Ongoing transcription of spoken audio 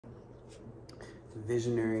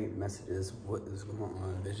Visionary messages. What is going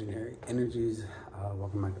on, visionary energies?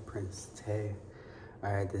 Welcome back to Princetem.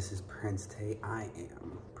 All right, this is Princetem. I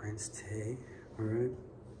am Princetem. All right.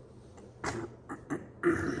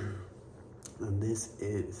 And this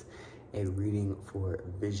is a reading for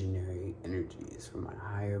visionary energies, for my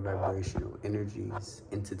higher vibrational energies,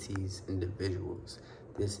 entities, individuals.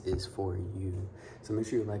 This is for you. So make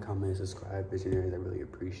sure you like, comment, and subscribe, visionaries. I really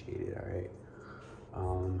appreciate it. All right.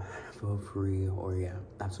 Feel free, or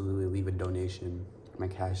absolutely leave a donation. My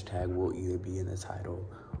cash tag will either be in the title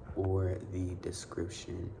or the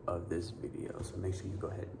description of this video, so make sure you go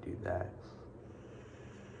ahead and do that.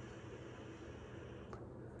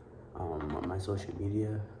 My social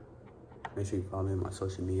media, make sure you follow me on my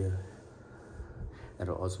social media.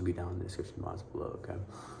 That'll also be down in the description box below, okay?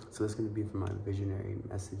 So it's gonna be for my visionary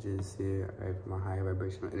messages here, right? For my higher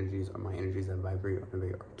vibrational energies, or my energies that vibrate on a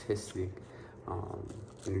very artistic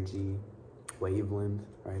energy wavelength,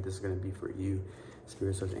 right? This is going to be for you,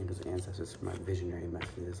 spirit source, angels, ancestors, for my visionary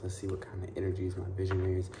messages. Let's see what kind of energies my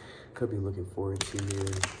visionaries could be looking forward to here,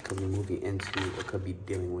 could be moving into, or could be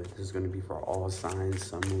dealing with. This is going to be for all signs: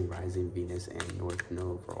 sun, moon, rising, Venus, and North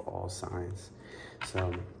Node, for all signs.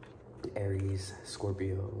 So Aries,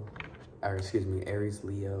 Scorpio, or excuse me, Aries,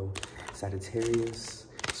 Leo, Sagittarius,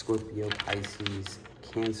 Scorpio, Pisces,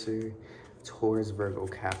 Cancer, Taurus, Virgo,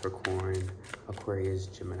 Capricorn, Aquarius,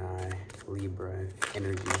 Gemini, Libra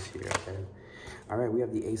energies here, okay? All right, we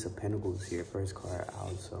have the Ace of Pentacles here, first card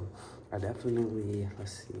out. So I definitely,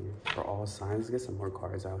 let's see, for all signs, let's get some more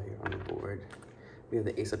cards out here on the board. We have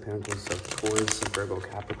the Ace of Pentacles, so Taurus, Virgo,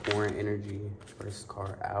 Capricorn energy, first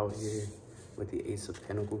card out here with the Ace of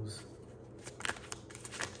Pentacles.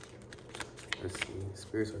 Let's see,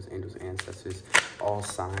 spirit source, angels, ancestors, all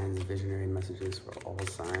signs, visionary messages for all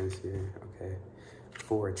signs here, okay?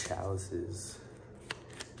 Four chalices,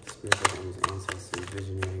 spirit source, angels, ancestors,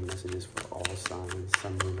 visionary messages for all signs,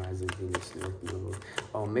 sun, moon, rising, Venus, North Node.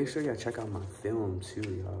 Oh, make sure y'all check out my film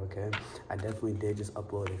too, y'all, okay? I definitely did just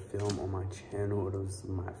upload a film on my channel. It was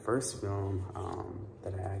my first film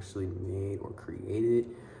that I actually made or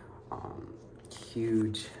created.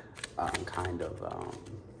 Huge kind of,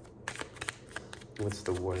 what's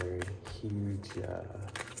the word? Huge,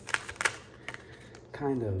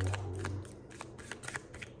 kind of,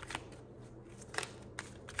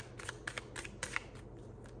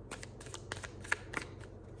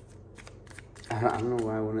 I don't know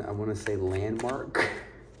why I want to say landmark,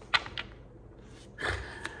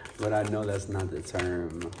 but I know that's not the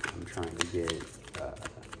term I'm trying to get.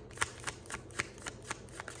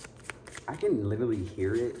 I can literally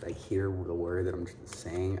hear it, like hear the word that I'm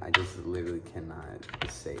saying. I just literally cannot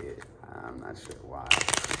say it. I'm not sure why.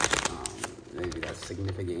 Maybe that's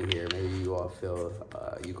significant here. Maybe you all feel,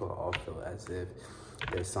 you could all feel as if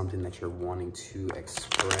there's something that you're wanting to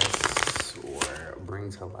express or bring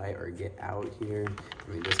to light or get out here.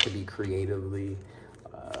 I mean, this could be creatively,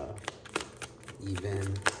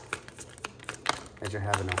 even that you're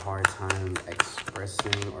having a hard time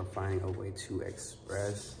expressing or finding a way to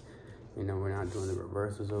express. You know, we're not doing the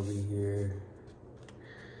reversals over here.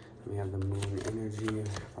 We have the moon energy,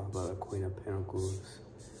 followed by the Queen of Pentacles.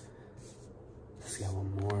 Let's get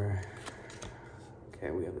one more.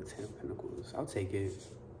 Okay, we have the Ten of Pentacles. I'll take it.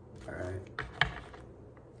 All right.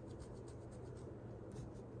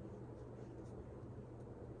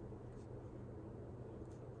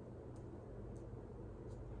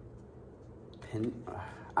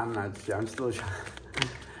 I'm still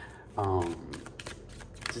trying.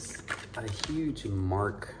 Just a huge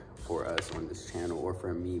mark for us on this channel, or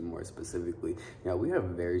for me more specifically. You know, we have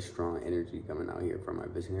very strong energy coming out here from our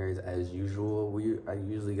visionaries. As usual, I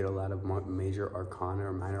usually get a lot of major arcana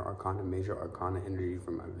or minor arcana, major arcana energy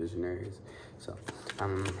from my visionaries. So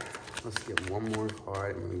let's get one more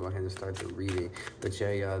card and we're gonna go ahead and start the reading. But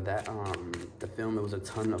yeah, that the film, it was a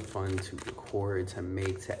ton of fun to record, to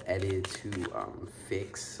make, to edit, to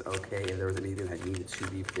fix. Okay, if there was anything that needed to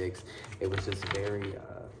be fixed, it was just very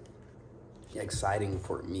exciting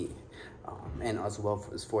for me, and as well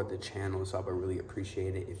as for the channel. So I would really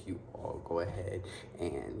appreciate it if you all go ahead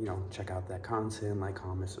and, you know, check out that content, like,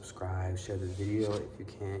 comment, subscribe, share the video if you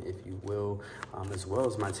can, if you will, as well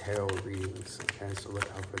as my tarot readings, okay? So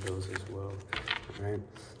look out for those as well, all right?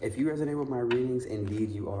 If you resonate with my readings,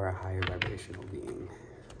 indeed you are a higher vibrational being.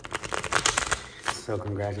 So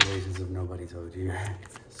congratulations if nobody told you.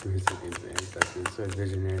 Spirits and ancestors, so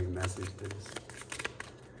visionary messages.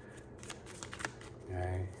 All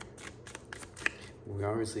right, we're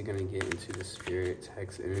obviously gonna get into the spirit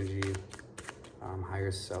text energy,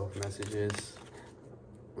 higher self messages.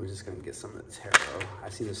 We're just gonna get some of the tarot. I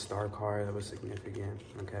see the star card, that was significant,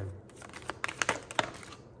 okay?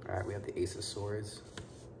 right, we have the Ace of Swords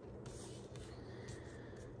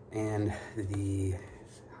and the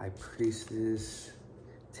High Priestess,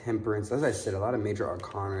 Temperance. As I said, a lot of major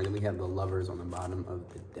arcana, and then we have the Lovers on the bottom of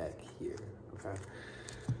the deck here, okay?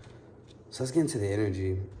 So let's get into the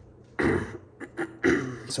energy.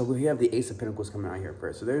 So we have the Ace of Pentacles coming out here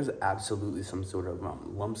first. So there's absolutely some sort of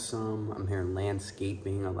lump sum. I'm hearing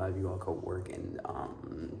landscaping. A lot of you all could work in,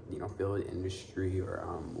 you know, field industry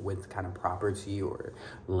or with kind of property or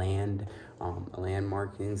land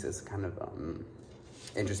markings. It's kind of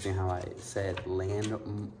interesting how I said land.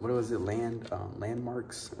 What was it?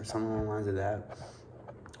 Landmarks or something along the lines of that.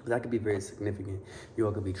 But that could be very significant. You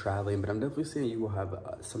all could be traveling, but I'm definitely saying you will have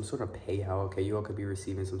some sort of payout, okay? You all could be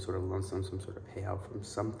receiving some sort of lump sum, some sort of payout from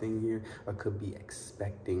something here, or could be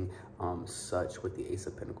expecting such with the Ace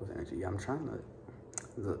of Pentacles energy. Yeah, I'm trying to,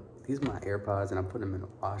 look, these are my AirPods, and I put them in the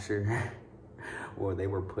washer. Well, they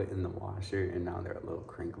were put in the washer, and now they're a little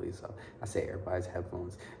crinkly. So I say AirPods,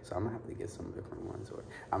 headphones. So I'm gonna have to get some different ones, or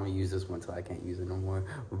I'm gonna use this one till I can't use it no more.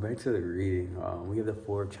 But back to the reading, we have the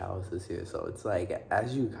Four of Chalices here. So it's like,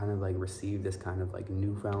 as you kind of like receive this kind of like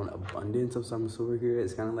newfound abundance of some sort here,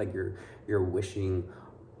 it's kind of like you're wishing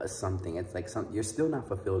something. It's like you're still not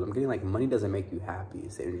fulfilled. I'm getting like money doesn't make you happy.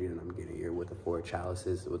 It's the energy that I'm getting here with the Four of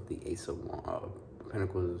Chalices, with the Ace of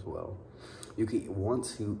Pentacles as well. You could want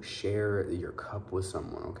to share your cup with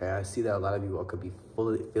someone, okay? I see that a lot of you all could be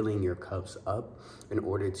filling your cups up in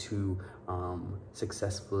order to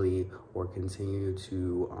successfully or continue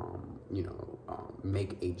to, you know,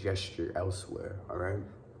 make a gesture elsewhere, all right?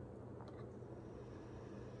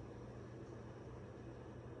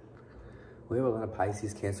 We have a lot of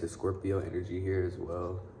Pisces, Cancer, Scorpio energy here as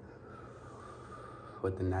well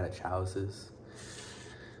with the Knight of Chalices.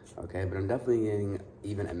 Okay, but I'm definitely getting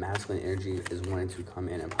even a masculine energy is wanting to come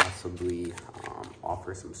in and possibly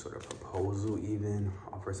offer some sort of proposal, even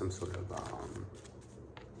offer some sort of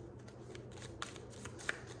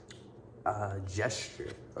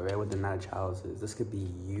gesture, okay, with the Knight of Chalices. This could be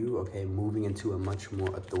you, okay, moving into a much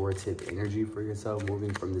more authoritative energy for yourself,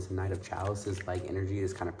 moving from this Knight of Chalices like energy,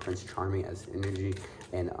 this kind of Prince Charming as energy,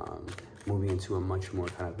 and moving into a much more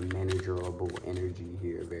kind of managerable energy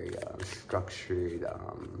here, very structured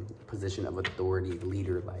position of authority,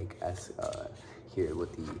 leader-like as here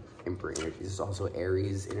with the Emperor energy. This is also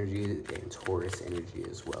Aries energy and Taurus energy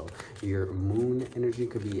as well. Your moon energy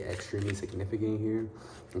could be extremely significant here.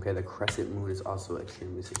 Okay, the crescent moon is also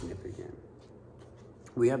extremely significant.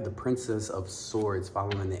 We have the Princess of Swords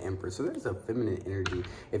following the Emperor. So there's a feminine energy.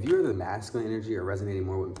 If you're the masculine energy or resonating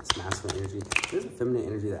more with this masculine energy, there's a feminine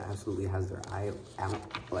energy that absolutely has their eye out,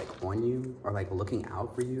 like on you, or like looking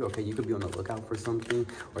out for you. Okay, you could be on the lookout for something,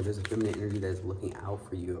 or there's a feminine energy that is looking out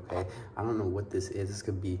for you. Okay, I don't know what this is. This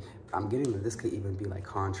could be, I'm getting that this could even be like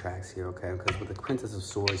contracts here. Okay, because with the Princess of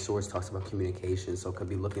Swords, Swords talks about communication. So it could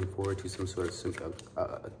be looking forward to some sort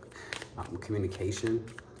of communication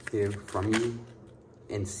here from you,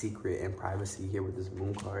 in secret and privacy here with this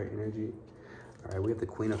Moon card energy. All right, we have the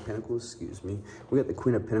Queen of Pentacles, excuse me. We have the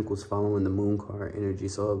Queen of Pentacles following the Moon card energy.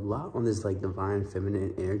 So a lot on this like divine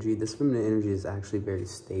feminine energy. This feminine energy is actually very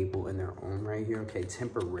stable in their own right here. Okay,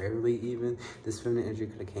 temporarily even, this feminine energy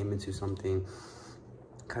could have came into something,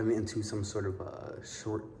 come into some sort of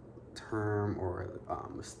short term or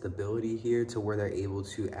stability here to where they're able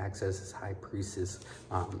to access this High Priestess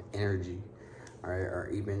energy. All right, or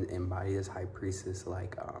even embody this High Priestess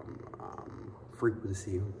like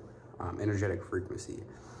frequency, energetic frequency.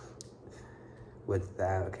 With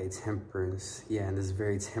that, okay, Temperance, yeah, and this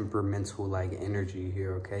very temperamental like energy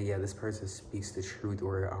here. Okay, yeah, this person speaks the truth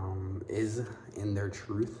or is in their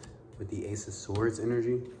truth with the Ace of Swords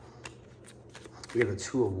energy. We have the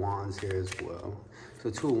Two of Wands here as well. So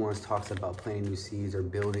Two of Wands talks about planting new seeds or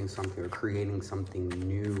building something or creating something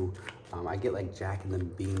new. I get like Jack and the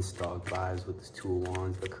Beanstalk vibes with this Two of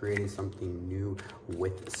Wands, but creating something new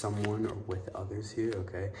with someone or with others here,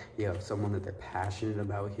 okay? You have someone that they're passionate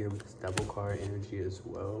about here with this Devil card energy as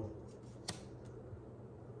well.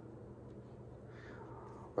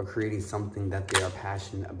 Or creating something that they are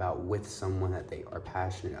passionate about with someone that they are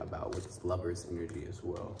passionate about with this Lover's energy as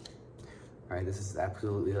well. All right, this is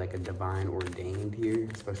absolutely like a divine ordained here,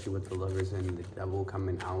 especially with the Lovers and the Devil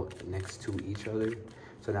coming out next to each other.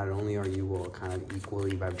 So not only are you all kind of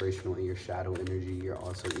equally vibrational in your shadow energy, you're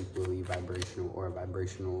also equally vibrational or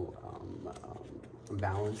vibrational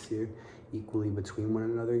balance here, equally between one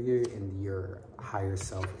another here in your higher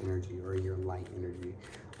self energy or your light energy.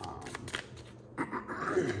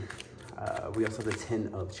 We also have the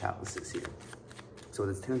Ten of Chalices here. So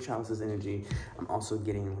this Ten of Chalices energy, I'm also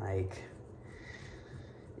getting like,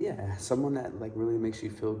 yeah, someone that like really makes you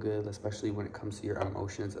feel good, especially when it comes to your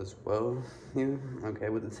emotions as well here. Okay,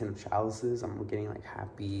 with the 10 of chalices, I'm getting like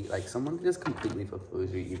happy, like someone that just completely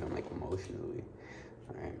fulfills you even like emotionally.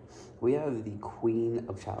 All right, we have the Queen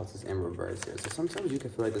of Chalices in reverse here. So sometimes you can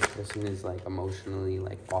feel like this person is like emotionally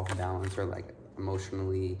like off balance, or like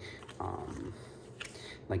emotionally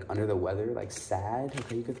like under the weather, like sad.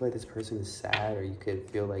 Okay, you could feel like this person is sad, or you could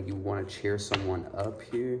feel like you want to cheer someone up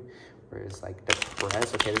here, where it's like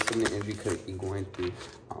depressed. Okay, this feminine energy could be going through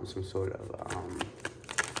some sort of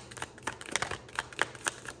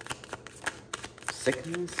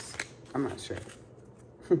sickness. I'm not sure.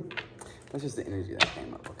 That's just the energy that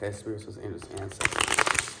came up. Okay, spiritual angels, ancestors.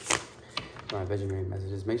 My visionary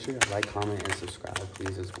messages. Make sure you like, comment, and subscribe,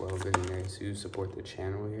 please, as well. Visionaries who support the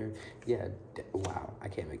channel here. Yeah, wow, I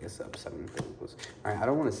can't make this up. 7 of Pentacles. All right, I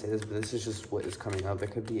don't want to say this, but this is just what is coming up. There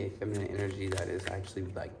could be a feminine energy that is actually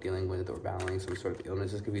like dealing with or battling some sort of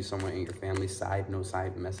illness. This could be someone in your family side, no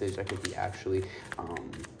side message. I could be actually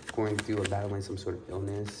going through or battling some sort of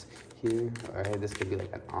illness here. All right, this could be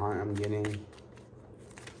like an aunt I'm getting.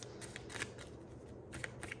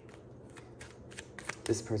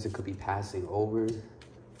 This person could be passing over.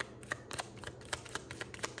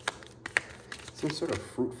 Some sort of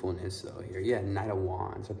fruitfulness though here. Yeah, Knight of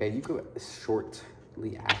Wands. Okay, you could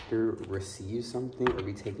shortly after receive something or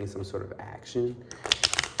be taking some sort of action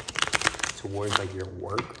towards like your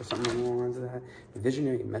work or something along the lines of that.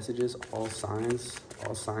 Visionary messages, all signs,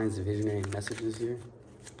 visionary messages here.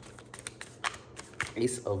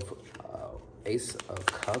 Ace of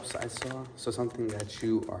Cups I saw. So something that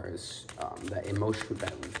you are that emotional,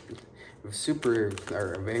 that super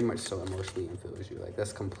or very much so emotionally infills you. Like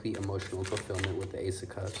that's complete emotional fulfillment with the Ace of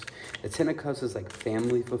Cups. The 10 of Cups is like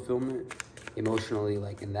family fulfillment emotionally,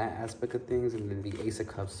 like in that aspect of things, and then the Ace of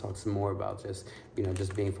Cups talks more about just, you know,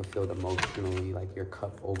 just being fulfilled emotionally, like your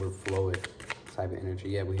cup overflowing type of energy.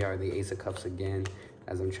 Yeah, we are the Ace of Cups again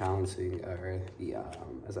as I'm challenging, or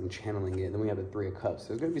as I'm channeling it. Then we have the 3 of Cups.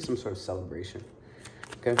 There's going to be some sort of celebration.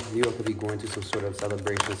 Okay, you all could be going to some sort of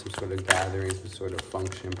celebration, some sort of gathering, some sort of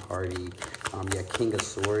function, party. Yeah, King of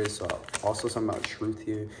Swords. So also something about truth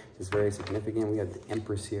here is very significant. We have the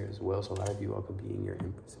Empress here as well. So a lot of you all could be in your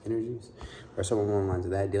Empress energies, or someone along the lines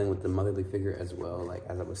of that, dealing with the motherly figure as well, like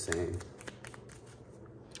as I was saying.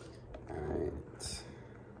 All right, let's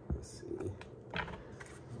see.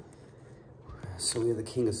 So we have the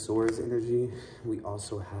King of Swords energy. We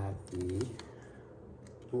also have the,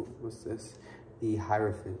 what's this? The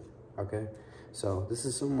Hierophant, okay? So this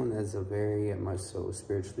is someone that's a very much so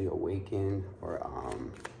spiritually awakened, or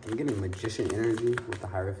I'm getting Magician energy with the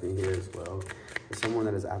Hierophant here as well. It's someone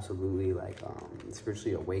that is absolutely like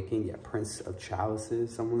spiritually awakened. Yeah, Prince of Chalices,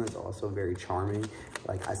 someone that's also very charming.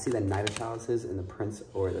 Like I see the Knight of Chalices and the Prince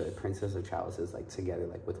or the Princess of Chalices like together,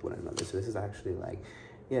 like with one another. So this is actually like,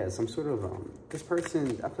 yeah, some sort of, this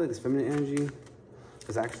person, I feel like this feminine energy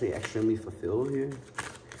is actually extremely fulfilled here,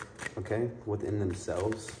 okay, within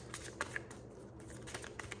themselves.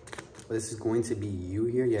 But this is going to be you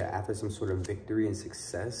here, yeah, after some sort of victory and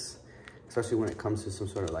success, especially when it comes to some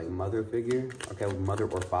sort of like mother figure, okay, mother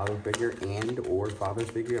or father figure, and or father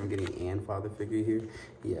figure. I'm getting and father figure here.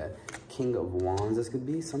 Yeah, King of Wands. This could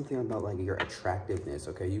be something about like your attractiveness,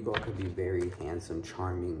 okay? You all could be very handsome,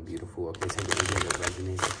 charming, beautiful, okay? Take it into the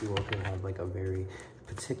resonance. If you all could have like a very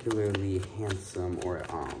particularly handsome or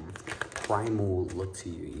primal look to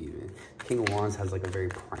you even. King of Wands has like a very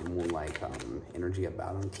primal like energy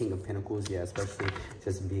about him. King of Pentacles, yeah, especially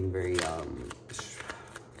just being very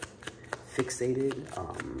fixated,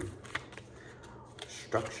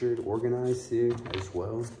 structured, organized here as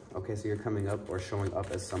well. Okay, so you're coming up or showing up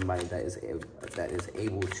as somebody that is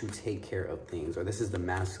able to take care of things, or this is the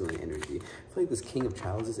masculine energy. I feel like this King of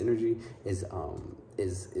Chalices energy is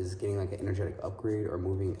getting like an energetic upgrade, or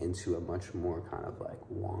moving into a much more kind of like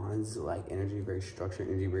Wands like energy, very structured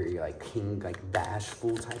energy, very like king, like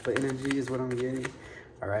bashful type of energy is what I'm getting.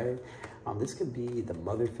 All right. This could be the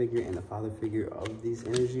mother figure and the father figure of these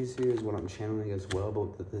energies here is what I'm channeling as well.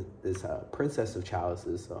 But this Princess of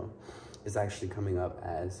Chalices is actually coming up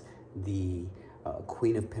as the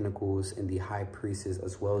Queen of Pentacles and the High Priestess,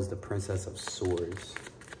 as well as the Princess of Swords.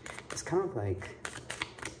 It's kind of like,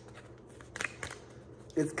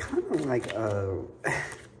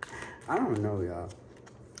 I don't know, y'all.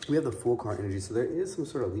 We have the Fool card energy, so there is some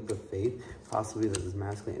sort of leap of faith, possibly that this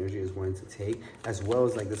masculine energy is going to take, as well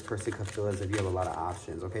as like this person could feel as if you have a lot of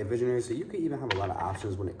options, okay, visionary? So you could even have a lot of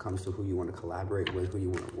options when it comes to who you want to collaborate with, who you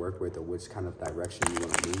want to work with, or which kind of direction you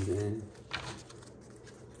want to move in,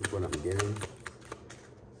 is what I'm getting.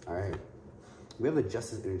 All right. We have the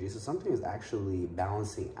justice energy. So something is actually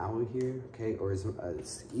balancing out here, okay? Or is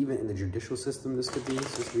even in the judicial system, this could be.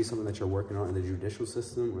 So this could be something that you're working on in the judicial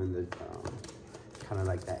system, or in the kind of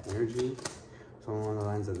like that energy. So along the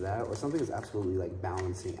lines of that, or something is absolutely like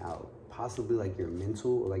balancing out. Possibly like your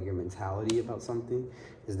mental or like your mentality about something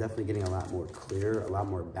is definitely getting a lot more clear, a lot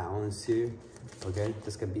more balanced here, okay?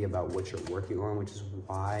 This could be about what you're working on, which is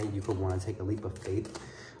why you could want to take a leap of faith.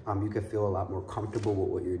 You could feel a lot more comfortable with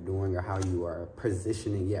what you're doing, or how you are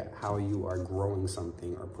positioning, how you are growing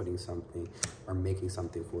something, or putting something, or making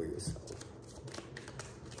something for yourself.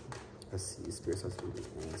 Let's see, spirits,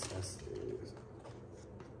 ancestors.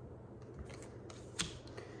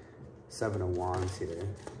 7 of Wands here.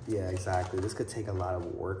 Yeah, exactly. This could take a lot of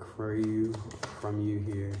work from you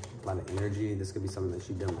here, a lot of energy. This could be something that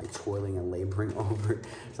you've been like toiling and laboring over,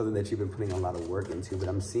 something that you've been putting a lot of work into. But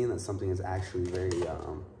I'm seeing that something is actually very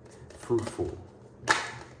fruitful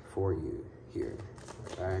for you here.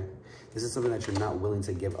 Okay, this is something that you're not willing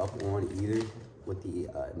to give up on either, with the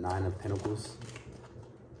 9 of Pentacles.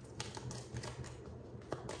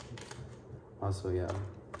 Also, yeah,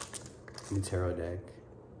 new tarot deck.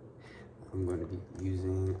 I'm going to be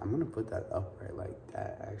using, I'm going to put that up right like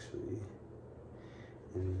that actually.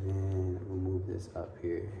 And then we'll move this up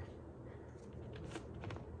here,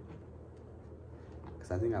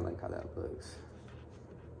 because I think I like how that looks.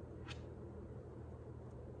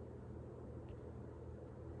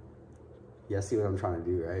 Yeah, see what I'm trying to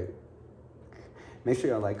do, right? Make sure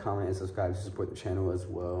y'all like, comment, and subscribe to support the channel as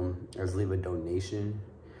well. As leave a donation.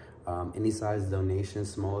 Any size donation,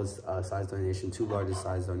 smallest size donation to largest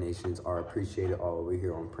size donations are appreciated all over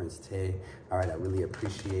here on Princetem. All right, I really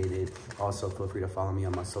appreciate it. Also, feel free to follow me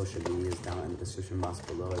on my social medias down in the description box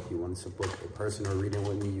below. If you want to support a personal reading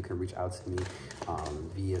with me, you can reach out to me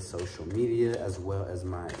via social media, as well as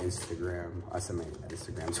my Instagram. I said my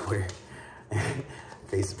Instagram, Twitter,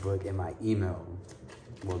 Facebook, and my email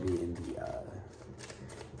will be in the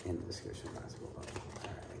description box below. All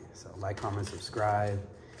right, so like, comment, subscribe.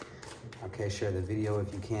 Okay, share the video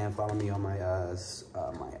if you can. Follow me on my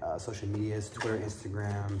social medias, Twitter,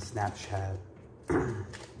 Instagram, Snapchat.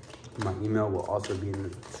 My email will also be in the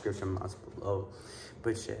description box below.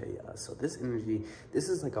 But yeah, so this energy, this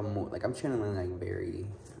is like a more, like I'm channeling like very,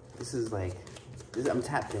 this is like, I'm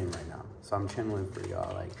tapped in right now. So I'm channeling for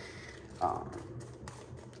y'all, like,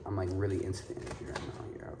 I'm like really into the energy right now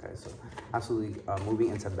here, okay? So absolutely moving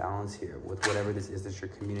into balance here with whatever this is that you're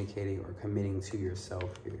communicating or committing to yourself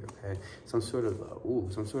here, okay? Some sort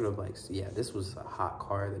of like, yeah, this was a hot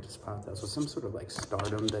card that just popped out. So some sort of like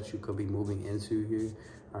stardom that you could be moving into here,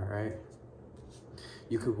 all right?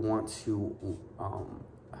 You could want to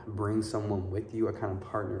bring someone with you, or kind of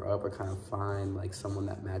partner up, or kind of find like someone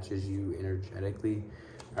that matches you energetically.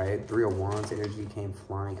 All right, 3 of Wands energy came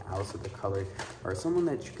flying out, so the color, or someone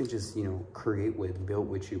that you can just, you know, create with, build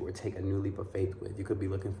with you, or take a new leap of faith with. You could be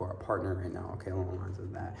looking for a partner right now, okay, along the lines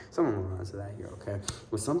of that. Someone along the lines of that here, okay?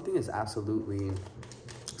 Well, something is absolutely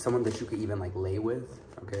someone that you could even like lay with,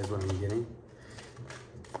 okay, is what I'm getting.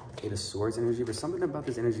 8 of Swords energy, but something about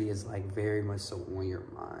this energy is like very much so on your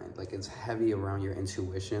mind. Like it's heavy around your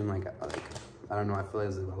intuition. Like I don't know, I feel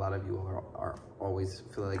as if a lot of you are always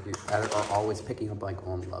feel like you are always picking up like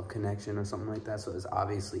on love connection or something like that. So it's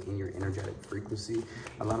obviously in your energetic frequency.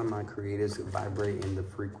 A lot of my creatives vibrate in the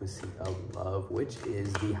frequency of love, which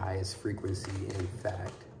is the highest frequency in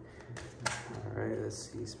fact. All right,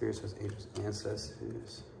 let's see, spirits, angels,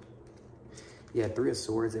 ancestors. Yeah, 3 of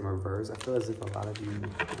Swords in reverse. I feel as if a lot of you,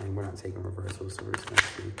 I mean, we're not taking reversal, so we're just gonna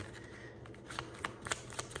see.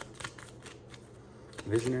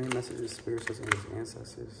 Visionary messages, spirits, angels,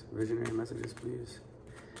 ancestors. Visionary messages, please.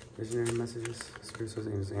 Visionary messages, spirits,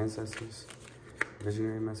 angels, ancestors.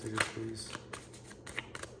 Visionary messages, please.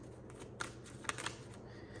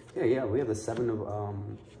 Yeah, we have the 7 of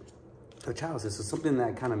chalices. So something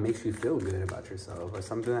that kind of makes you feel good about yourself, or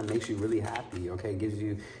something that makes you really happy, okay? Gives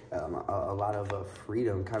you a lot of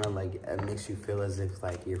freedom, kind of like it makes you feel as if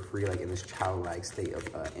like you're free, like in this childlike state of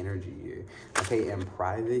energy here, okay? And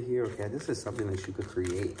private here, okay? This is something that you could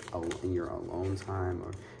create in your alone time,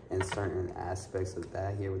 or in certain aspects of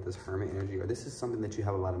that here with this Hermit energy, or this is something that you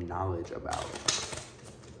have a lot of knowledge about.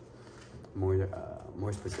 More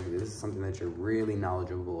specifically, this is something that you're really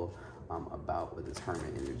knowledgeable about with this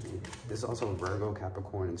Hermit energy. This is also Virgo,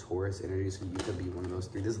 Capricorn, and Taurus energy, so you could be one of those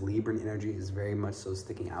 3. This Libran energy is very much so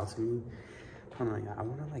sticking out to me. I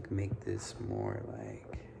want to like make this more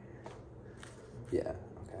like, yeah,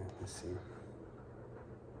 okay, let's see.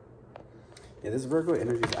 Yeah, this Virgo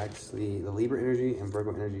energy is actually, the Libra energy and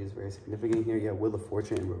Virgo energy is very significant here. Yeah, Wheel of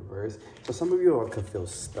Fortune in reverse. So some of you all could feel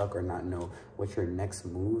stuck or not know what your next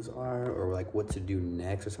moves are, or like what to do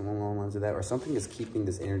next, or something along the lines of that, or something is keeping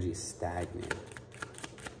this energy stagnant.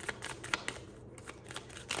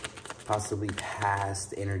 Possibly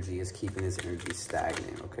past energy is keeping this energy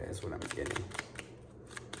stagnant. Okay, that's what I'm getting.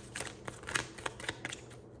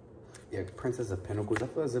 Yeah, Princess of Pentacles. I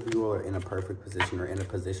feel as if you all are in a perfect position, or in a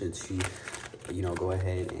position to, you know, go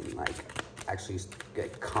ahead and like actually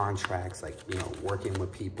get contracts, like, you know, working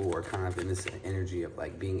with people, or kind of in this energy of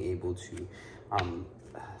like being able to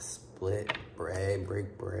split bread,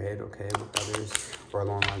 break bread, okay, with others, or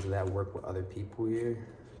along the lines of that, work with other people here.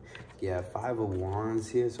 Yeah, 5 of Wands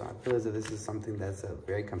here. So I feel as if this is something that's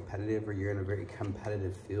very competitive, or you're in a very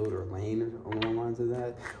competitive field or lane along the lines of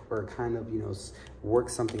that, or kind of, you know, work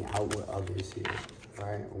something out with others here,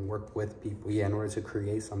 right? And work with people, yeah, in order to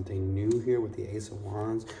create something new here with the Ace of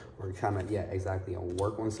Wands, or kind of, yeah, exactly, and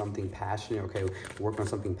work on something passionate, okay? Work on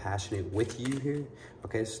something passionate with you here,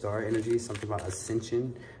 okay? Star energy, something about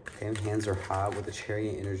ascension, okay? Hands are hot with the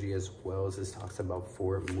Chariot energy as well, as this talks about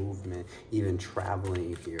forward movement, even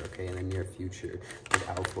traveling here, okay, in the near future. Look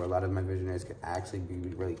out for a lot of my visionaries could actually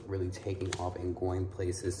be really taking off and going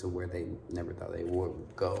places to where they never thought they would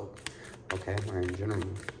go, okay, or in general.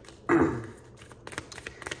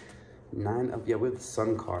 Yeah, with the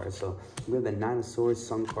Sun card. So we have the 9 of Swords,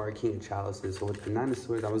 Sun card, King of Chalices. So with the 9 of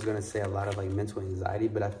Swords, I was gonna say a lot of like mental anxiety,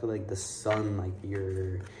 but I feel like the Sun, like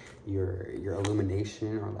your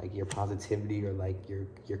illumination, or like your positivity, or like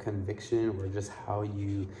your conviction, or just how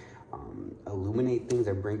you illuminate things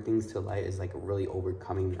or bring things to light, is like really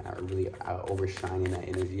overcoming that, or really overshining that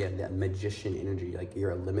energy. Yeah, that magician energy, like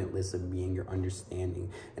you're limitless of being, your understanding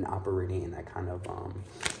and operating in that kind of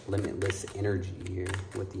limitless energy here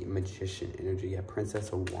with the magician energy. Yeah, Princess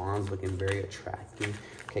of Wands looking very attractive.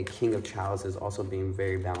 Okay, King of Chalices also being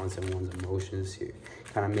very balanced in one's emotions here,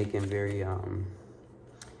 kind of making very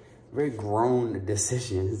grown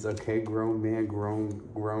decisions. Okay, grown man,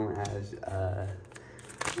 grown as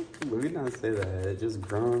let me not say that. Just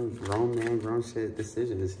grown man, grown shit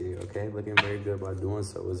decisions here, okay? Looking very good by doing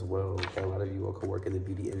so as well. Okay, a lot of you all could work in the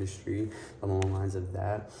beauty industry along the lines of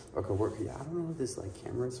that. Or could work, yeah, I don't know if this like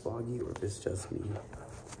camera is foggy or if it's just me.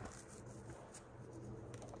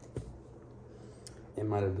 It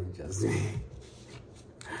might have been just me.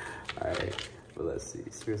 Alright, but let's see.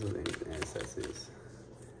 Spiritual ancestors.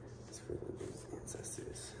 Spiritual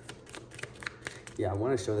ancestors. Yeah, I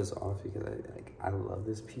want to show this off because I love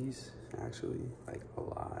this piece, actually, like a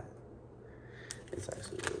lot. It's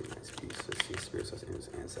actually a really nice piece. Let's see, spiritual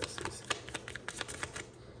ancestors.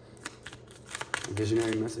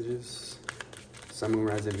 Visionary messages. Sun, Moon,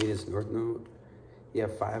 Rising, Venus, North Node. Yeah,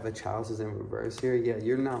 5 of Chalices in reverse here. Yeah,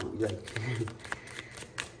 you're not, like,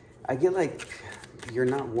 I get like, you're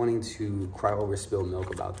not wanting to cry over spilled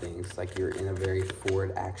milk about things. Like, you're in a very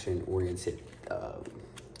forward action-oriented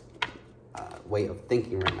way of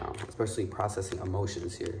thinking right now, especially processing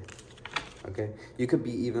emotions here, okay? You could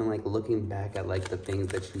be even like looking back at like the things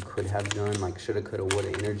that you could have done, like shoulda, coulda,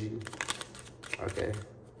 woulda energy, okay?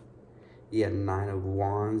 Yeah, 9 of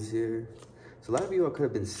Wands here. So a lot of you all could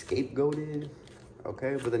have been scapegoated,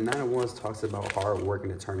 okay? But the 9 of Wands talks about hard work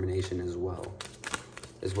and determination as well,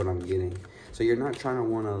 is what I'm getting. So you're not trying to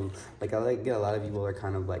want to, like, I get a lot of people are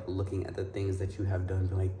kind of like looking at the things that you have done,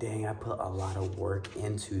 be like, dang, I put a lot of work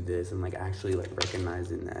into this, and like actually like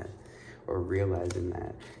recognizing that or realizing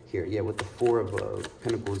that here. Yeah, with the 4 of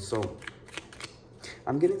Pentacles. So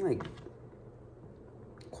I'm getting like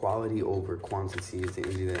quality over quantity is the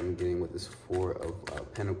energy that I'm getting with this 4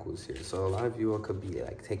 of Pentacles here. So a lot of you all could be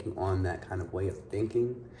like taking on that kind of way of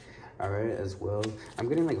thinking, all right, as well. I'm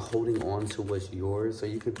getting like holding on to what's yours. So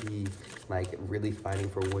you could be like really fighting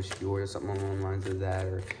for what's yours, something along the lines of that.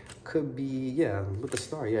 Or could be, yeah, with the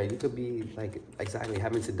Star, yeah, you could be like exactly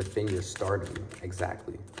having to defend your stardom,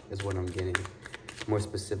 exactly, is what I'm getting more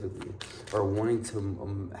specifically. Or wanting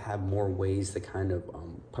to have more ways to kind of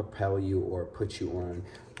propel you or put you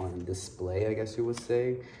on display, I guess you would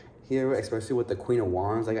say. Here, especially with the Queen of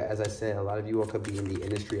Wands, like as I said, a lot of you all could be in the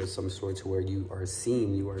industry of some sort to where you are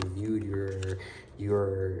seen, you are viewed,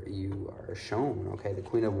 you are shown. Okay, the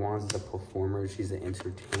Queen of Wands is a performer, she's an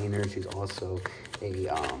entertainer, she's also a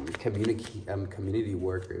community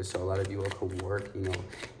worker. So a lot of you all could work, you know,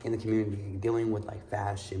 in the community, dealing with like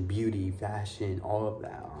fashion, beauty, all of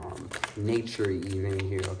that, nature even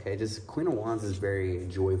here. Okay, just Queen of Wands is very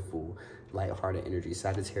joyful, light-hearted energy.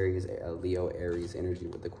 Sagittarius, Leo, Aries energy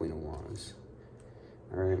with the Queen of Wands.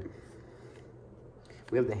 All right.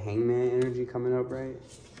 We have the Hangman energy coming up, right?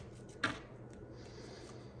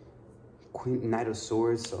 Knight of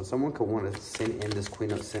Swords. So someone could want to send in this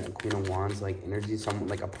Queen of Wands like energy, someone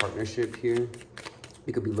like a partnership here.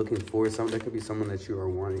 You could be looking for there could be someone that you are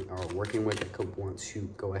working with that could want to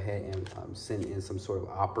go ahead and send in some sort of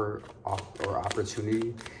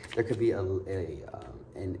opportunity. There could be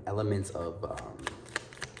an element of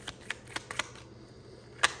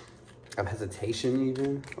hesitation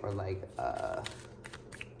even, or like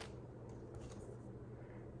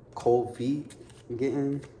cold feet,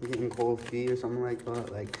 getting cold feet or something like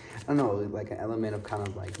that. Like, I don't know, like an element of kind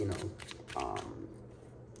of like, you know,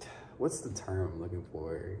 what's the term I'm looking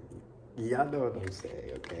for? Y'all know what I'm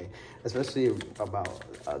saying, okay? Especially about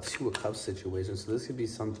a Two of Cups situation. So this could be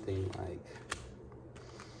something like,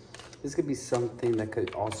 this could be something that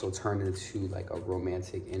could also turn into like a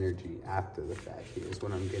romantic energy after the fact. Here is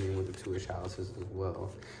what I'm getting with the Two of Chalices as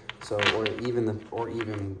well. So, or even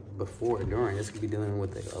before, during, this could be dealing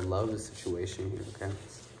with a love situation here, okay?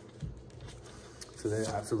 So there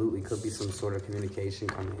absolutely could be some sort of communication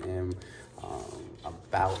coming in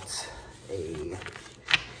about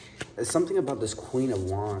something about this Queen of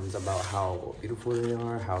Wands, about how beautiful they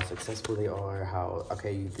are, how successful they are, how,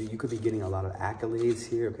 okay, you could be getting a lot of accolades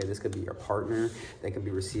here, okay? This could be your partner. They could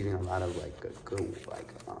be receiving a lot of, like, a good, like,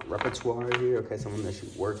 repertoire here, okay? Someone that you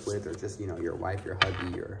work with, or just, you know, your wife, your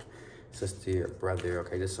hubby, your sister, your brother,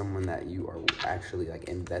 okay? Just someone that you are actually, like,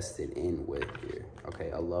 invested in with here,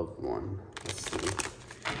 okay? A loved one. Let's see.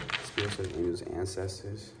 Spirits, angels,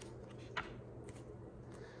 ancestors.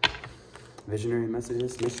 Visionary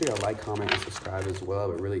messages. Make sure you like, comment, and subscribe as well. I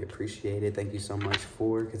would really appreciate it. Thank you so much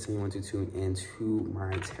for continuing to tune into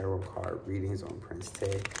my tarot card readings on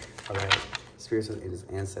Princetem. All right, spirits, angels,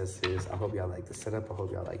 ancestors. I hope y'all like the setup. I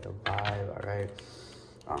hope y'all like the vibe. All right.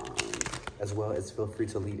 As well as feel free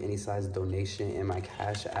to leave any size donation, and my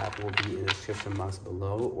Cash App will be in the description box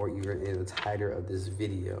below, or even in the title of this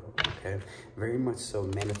video. Okay, very much so.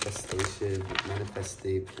 Manifestation,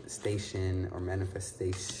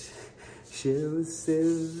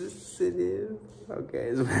 sensitive, okay,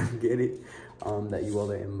 is what I'm getting, that you all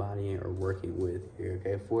are embodying or working with here,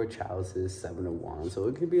 okay? 4 chalices, 7 of wands. So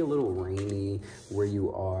it could be a little rainy where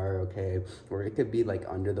you are, okay? Or it could be like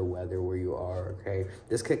under the weather where you are, okay?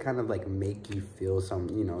 This could kind of like make you feel some,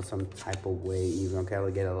 you know, some type of way even, okay?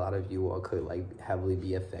 Like, a lot of you all could like heavily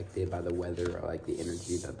be affected by the weather, or like the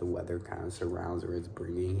energy that the weather kind of surrounds or is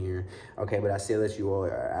bringing here, okay? But I say that you all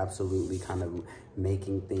are absolutely kind of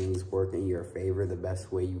making things work in your favor the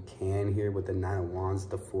best way you can here with the 9 of wands,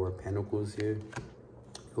 the 4 of pentacles here.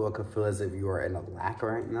 You all could feel as if you are in a lack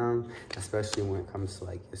right now, especially when it comes to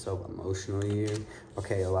like yourself emotionally here.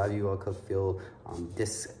 Okay, a lot of you all could feel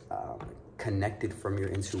disconnected from your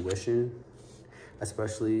intuition,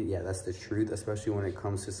 especially, yeah, that's the truth, especially when it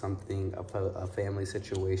comes to something, a family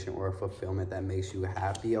situation or a fulfillment that makes you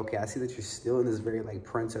happy. Okay, I see that you're still in this very like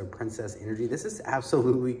prince or princess energy. This is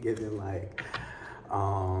absolutely giving like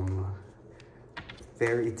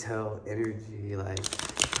fairy tale energy, like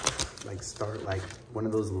start like one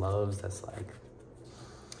of those loves that's like,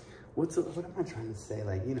 what am I trying to say?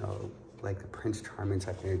 Like, you know, like the Prince Charming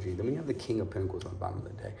type energy. Then we have the King of Pentacles on the bottom of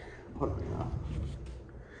the deck. Hold on, y'all.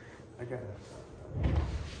 I got it.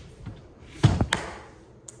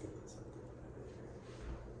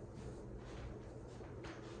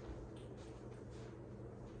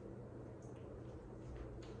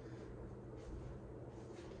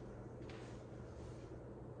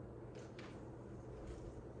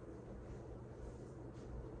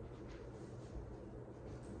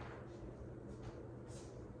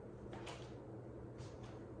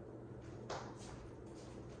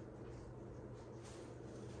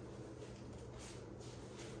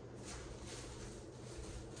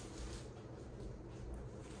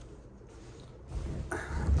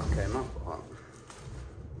 Okay, my fault.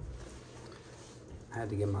 I had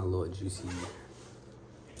to get my little juicy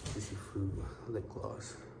fruit lip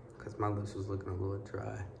gloss because my lips was looking a little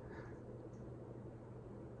dry.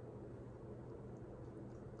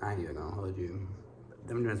 I ain't even gonna hold you.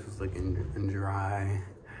 Them dress was looking dry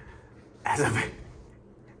as a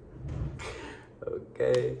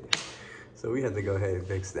okay. So we had to go ahead and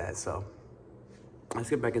fix that. So let's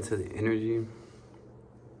get back into the energy.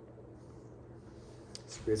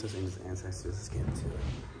 Spirits, angels, ancestors, let's get into it.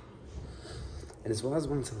 And as well as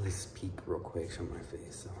wanting to like speak real quick, show my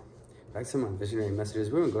face. So back to my visionary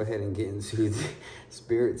messages. We're gonna go ahead and get into the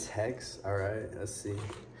spirit text. All right, let's see.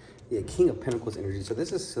 Yeah, King of Pentacles energy. So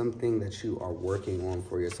this is something that you are working on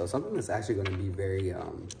for yourself. Something that's actually gonna be very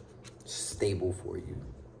stable for you,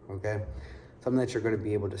 okay? Something that you're gonna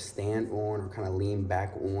be able to stand on or kind of lean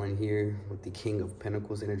back on here with the King of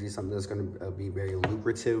Pentacles energy. Something that's gonna be very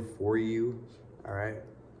lucrative for you. All right.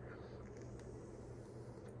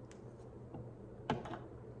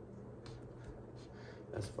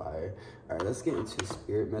 That's fire. All right, let's get into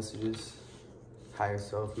spirit messages, higher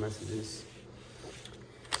self messages.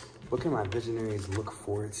 What can my visionaries look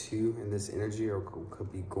forward to in this energy, or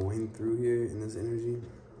could be going through here in this energy?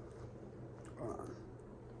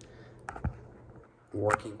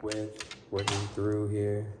 Working through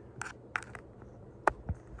here.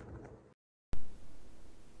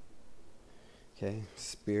 Okay,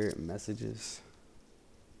 spirit messages.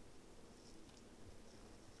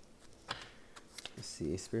 Let's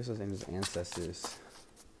see, spirits, angels, ancestors.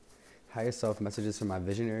 Higher self messages for my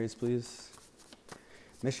visionaries, please.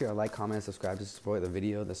 Make sure you like, comment, and subscribe to support the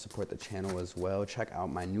video, to support the channel as well. Check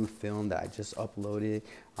out my new film that I just uploaded,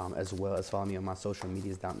 as well as follow me on my social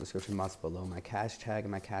medias down in the description box below. My cash tag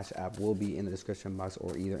and my cash app will be in the description box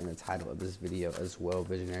or either in the title of this video as well,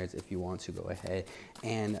 visionaries, if you want to go ahead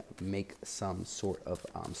and make some sort of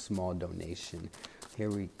small donation.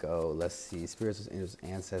 Here we go. Let's see. Spirits, angels,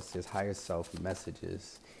 ancestors, higher self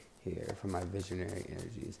messages here for my visionary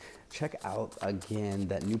energies. Check out again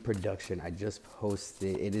that new production I just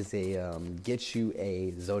posted. It is a get you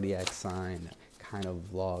a zodiac sign kind of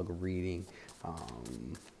vlog reading,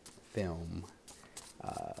 film,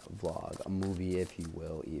 vlog, a movie, if you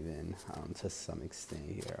will, even to some extent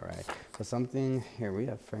here. All right, so something here, we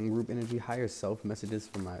have friend group energy, higher self messages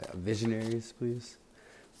for my visionaries, please.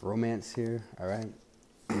 Romance here. All right.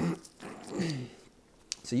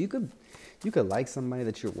 So you could like somebody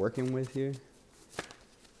that you're working with here,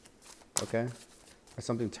 okay? Or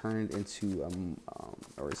something turned into,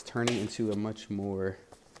 or is turning into a much more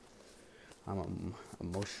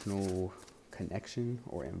emotional connection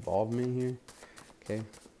or involvement here, okay?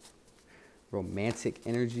 Romantic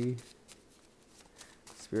energy,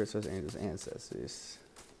 spirits, angels, ancestors.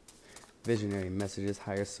 Visionary messages,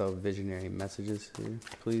 higher self visionary messages here,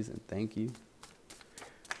 please and thank you.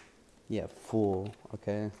 Yeah, full,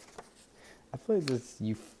 okay? I feel like this,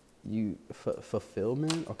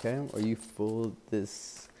 fulfillment, okay? Or you full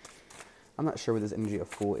this, I'm not sure what this energy of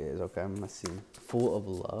full is, okay? Let's see. Full of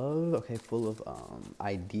love, okay? Full of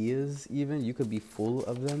ideas even. You could be full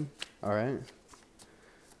of them, all right?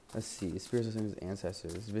 Let's see. Spirits, angels,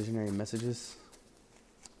 ancestors. Visionary messages.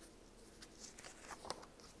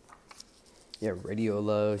 Yeah, radio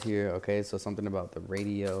love here, okay? So something about the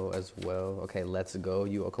radio as well. Okay, let's go.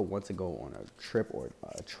 You could want to go on a trip or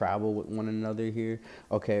travel with one another here.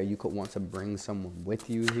 Okay, you could want to bring someone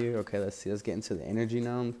with you here. Okay, let's see. Let's get into the energy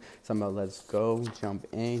now. Something about let's go, jump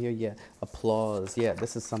in here. Yeah, applause. Yeah,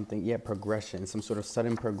 this is something, yeah, progression. Some sort of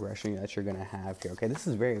sudden progression that you're going to have here. Okay, this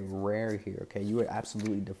is very rare here, okay? You are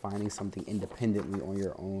absolutely defining something independently on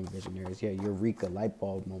your own, visionaries. Yeah, eureka, light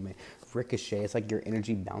bulb moment, ricochet. It's like your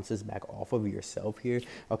energy bounces back off of yourself here.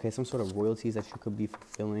 Okay, some sort of royalties that you could be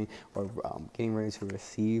fulfilling or getting ready to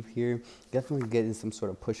receive here. Definitely getting some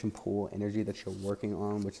sort of push and pull energy that you're working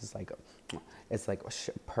on, which is like it's like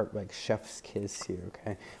chef's kiss here.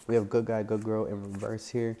 Okay, we have good guy, good girl in reverse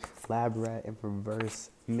here, lab rat in reverse,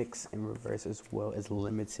 mix in reverse, as well as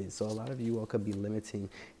limited. So a lot of you all could be limiting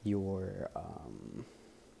your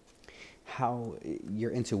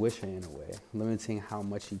your intuition in a way, limiting how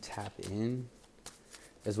much you tap in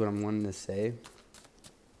is what I'm wanting to say.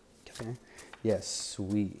 Okay, yes,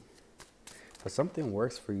 sweet. But something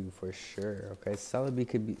works for you for sure. Okay,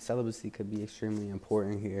 celibacy could be extremely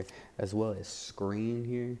important here, as well as screen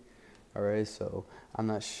here. All right, so I'm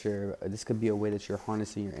not sure. This could be a way that you're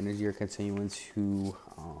harnessing your energy or continuing to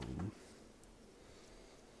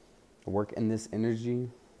work in this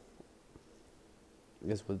energy. I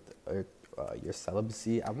guess with your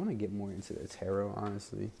celibacy. I want to get more into the tarot,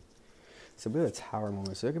 honestly. So we have a tower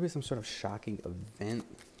moment. So there could be some sort of shocking event,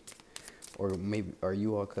 or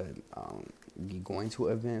you all could be going to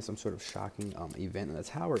an event, some sort of shocking event. And the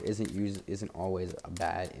tower isn't always a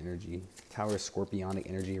bad energy. Tower is scorpionic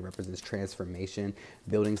energy. It represents transformation,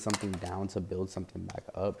 building something down to build something back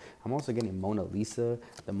up. I'm also getting Mona Lisa.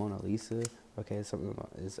 The Mona Lisa. Okay, something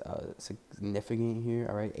is significant here.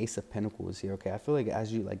 All right, Ace of Pentacles here. Okay, I feel like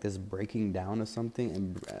as you like this breaking down of something,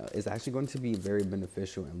 and is actually going to be very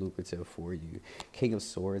beneficial and lucrative for you. King of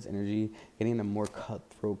Swords energy, getting a more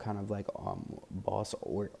cutthroat kind of like boss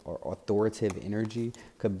or authoritative energy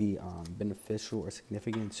could be beneficial or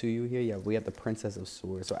significant to you here. Yeah, we have the Princess of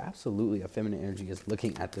Swords. So absolutely, a feminine energy is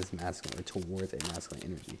looking at this masculine or towards a masculine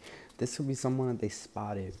energy. This could be someone that they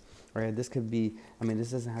spotted. Right, this could be, I mean,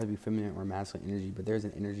 this doesn't have to be feminine or masculine energy, but there's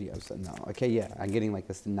an energy of, no, okay, yeah, I'm getting like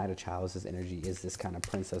this Knight of Chalices energy is this kind of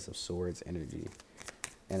Princess of Swords energy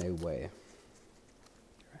in a way.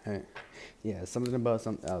 Right, yeah, something about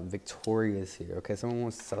some victorious here, okay, someone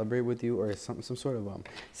wants to celebrate with you, or some sort of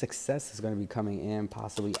success is going to be coming in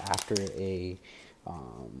possibly after a,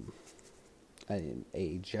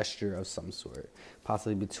 a gesture of some sort,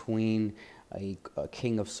 possibly between a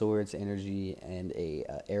King of Swords energy and a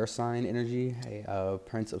air sign energy, a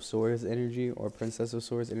Prince of Swords energy or Princess of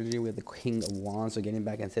Swords energy. We have the King of Wands, so getting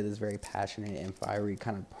back into this very passionate and fiery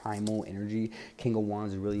kind of primal energy. King of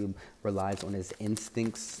Wands really relies on his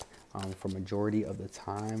instincts for majority of the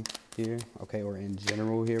time here, okay, or in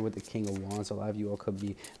general here with the King of Wands. A lot of you all could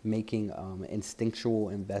be making instinctual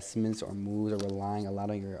investments or moves, or relying a lot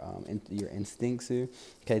on your instincts here.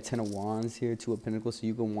 Okay, Ten of Wands here, Two of Pentacles. So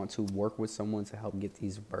you can want to work with someone to help get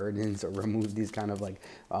these burdens or remove these kind of like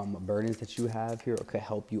burdens that you have here, or could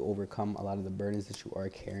help you overcome a lot of the burdens that you are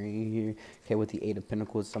carrying here. Okay, with the Eight of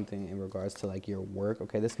Pentacles, something in regards to like your work.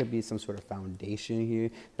 Okay, this could be some sort of foundation here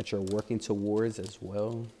that you're working towards as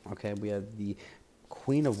well. Okay, we have the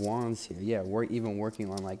Queen of Wands here. Yeah, we're even working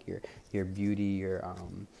on like your beauty,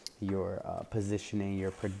 your positioning,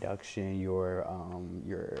 your production, your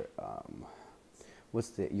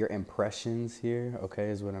impressions here. Okay,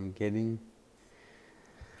 is what I'm getting.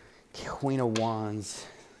 Queen of Wands.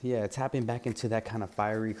 Yeah, tapping back into that kind of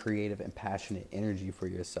fiery, creative, and passionate energy for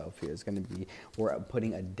yourself here. It's going to be, we're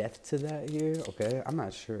putting a depth to that here. Okay, I'm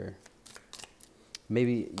not sure.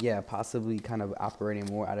 Maybe, yeah, possibly kind of operating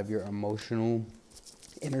more out of your emotional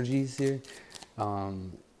energies here.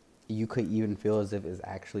 You could even feel as if it's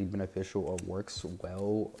actually beneficial or works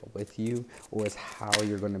well with you, or is how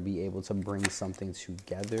you're going to be able to bring something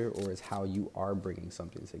together, or is how you are bringing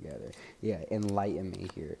something together. Yeah,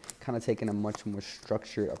 enlightenment here. Kind of taking a much more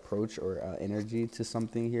structured approach or energy to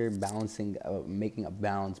something here, balancing, making a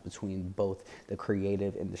balance between both the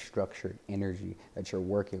creative and the structured energy that you're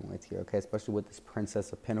working with here, okay? Especially with this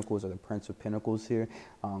Princess of Pentacles or the Prince of Pentacles here,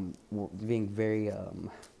 being very...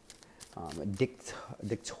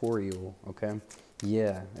 dictatorial, okay?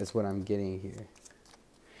 Yeah, that's what I'm getting here.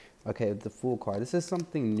 Okay, the Fool card. This is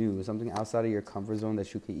something new, something outside of your comfort zone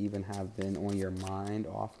that you could even have been on your mind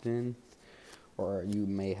often, or you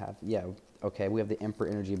may have, yeah, okay, we have the Emperor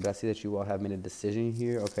energy, but I see that you all have made a decision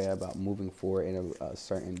here, okay, about moving forward in a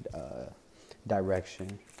certain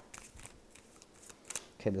direction.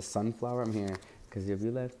 Okay, the Sunflower, I'm here, because if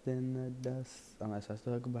you left in the dust, unless I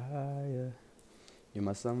stuck by you. You're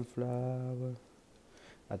my sunflower.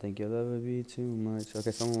 I think your love would be too much.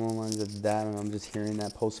 Okay, someone reminds of that, and I'm just hearing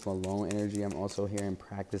that Post Malone energy. I'm also hearing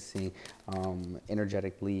practicing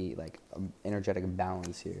energetically, like energetic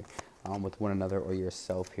balance here with one another or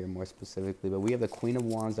yourself here more specifically. But we have the Queen of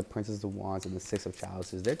Wands, the Princess of Wands, and the Six of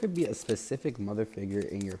Chalices. There could be a specific mother figure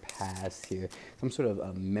in your past here, some sort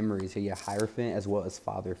of memories here, your Hierophant as well as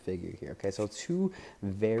father figure here. Okay, so two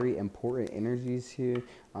very important energies here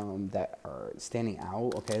that are standing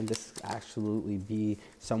out. Okay, this absolutely be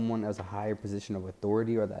someone as a higher position of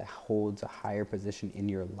authority, or that holds a higher position in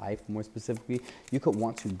your life more specifically. You could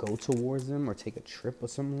want to go towards them or take a trip or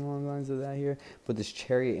something along the lines of that here. But this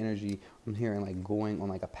Chariot energy, I'm hearing like going on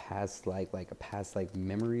like a past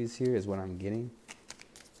memories here is what I'm getting.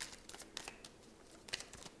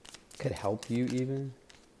 Could help you even.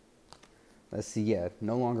 Let's see, yeah,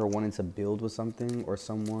 no longer wanting to build with something or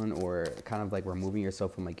someone, or kind of like removing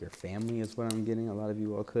yourself from like your family is what I'm getting. A lot of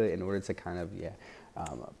you all could, in order to kind of, yeah,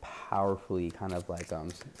 powerfully kind of like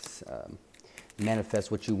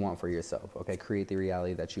manifest what you want for yourself, okay? Create the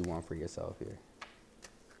reality that you want for yourself here.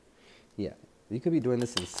 Yeah, you could be doing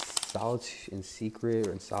this in solitude, in secret,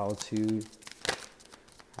 or in solitude.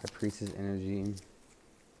 High Priestess energy.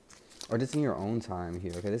 Or just in your own time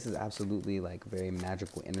here, okay? This is absolutely like very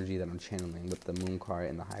magical energy that I'm channeling with the Moon card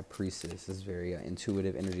and the High Priestess. This is very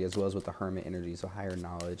intuitive energy, as well as with the Hermit energy, so higher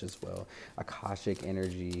knowledge as well. Akashic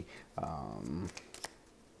energy.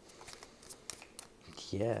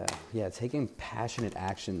 Yeah, taking passionate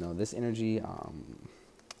action though. This energy,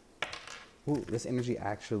 this energy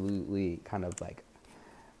absolutely kind of like,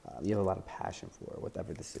 you have a lot of passion for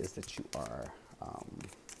whatever this is that you are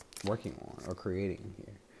working on or creating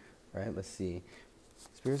here. Right, let's see.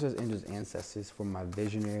 Spirits, angels, ancestors for my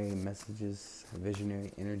visionary messages,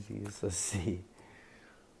 visionary energies. Let's see.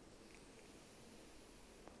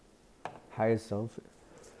 Higher self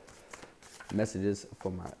messages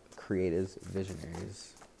for my creatives,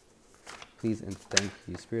 visionaries. Please and thank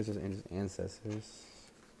you. Spirits, angels, ancestors.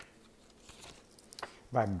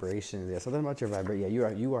 Vibrations. Yeah, something about your vibration. Yeah,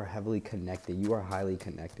 you are heavily connected. You are highly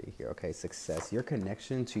connected here. Okay, success. Your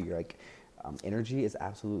connection to your like energy is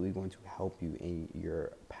absolutely going to help you in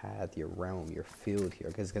your path, your realm, your field here.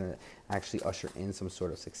 Okay, it's going to actually usher in some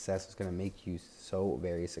sort of success. It's going to make you so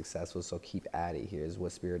very successful. So keep at it here is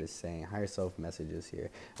what Spirit is saying. Higher self messages here.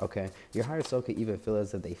 Okay, your higher self could even feel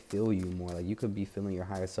as if they feel you more. Like you could be feeling your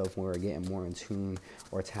higher self more, or getting more in tune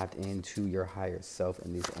or tapped into your higher self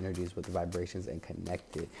and these energies with the vibrations and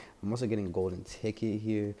connected. I'm also getting golden ticket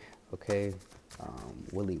here. Okay,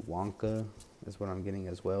 Willy Wonka is what I'm getting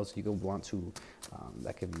as well. So you could want to,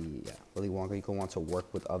 that could be Willy Wonka. You could want to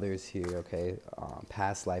work with others here. Okay,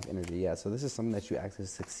 past life energy. Yeah, so this is something that you actually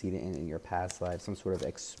succeeded in your past life. Some sort of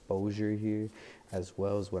exposure here as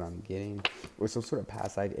well is what I'm getting, or some sort of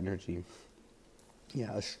past life energy.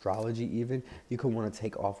 Yeah, astrology even. You could want to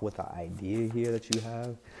take off with an idea here that you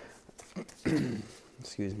have.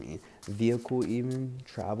 Excuse me. Vehicle even.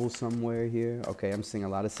 Travel somewhere here. Okay, I'm seeing a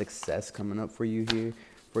lot of success coming up for you here.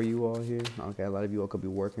 For you all here. Okay, a lot of you all could be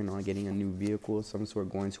working on getting a new vehicle, some sort,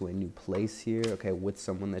 going to a new place here. Okay, with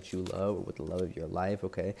someone that you love, or with the love of your life.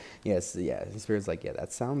 Okay, yes, yeah. Spirit's like, yeah,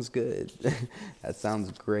 that sounds good. That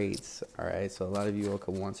sounds great. All right, so a lot of you all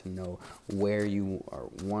could want to know where you are,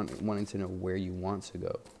 wanting to know where you want to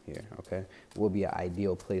go here. Okay, will be an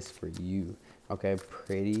ideal place for you. Okay,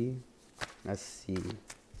 pretty. Let's see.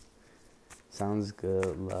 Sounds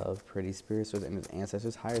good. Love, pretty, spirits, and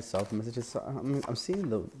ancestors, higher self messages. So I'm seeing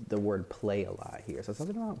the word play a lot here. So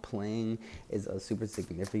something about playing is super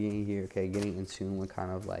significant here. Okay, getting in tune with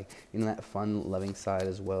kind of like, you know, that fun, loving side,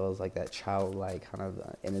 as well as like that childlike kind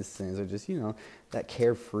of innocence, or just, you know, that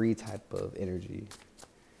carefree type of energy.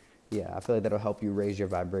 Yeah, I feel like that'll help you raise your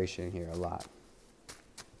vibration here a lot.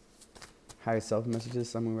 Higher self messages,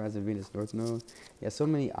 Sun, Moon, Rising, Venus, North Node. Yeah, so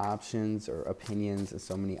many options or opinions, and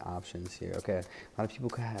so many options here. Okay, a lot of people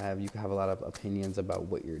you could have a lot of opinions about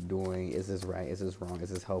what you're doing. Is this right? Is this wrong? Is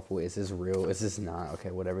this helpful? Is this real? Is this not? Okay,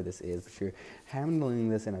 whatever this is, but you're handling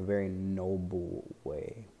this in a very noble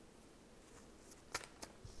way.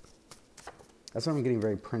 That's why I'm getting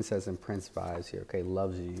very princess and prince vibes here. Okay,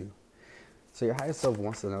 loves you. So your higher self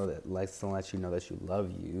wants to know that, likes to let you know that you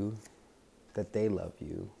love you, that they love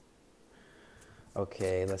you.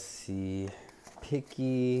 Okay, let's see.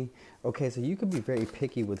 Picky. Okay, so you could be very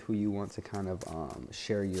picky with who you want to kind of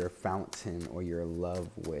share your fountain or your love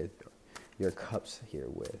with, your cups here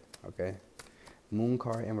with, okay? Moon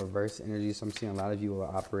card and reverse energy. So I'm seeing a lot of you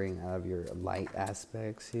are operating out of your light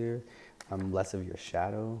aspects here, less of your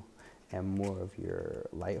shadow and more of your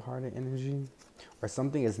lighthearted energy. Or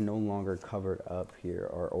something is no longer covered up here,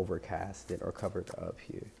 or overcasted or covered up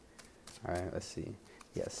here. All right, let's see.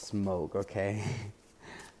 Yes, smoke, okay.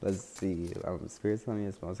 Let's see. Spirit's telling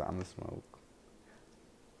me to smoke, so I'm going to smoke.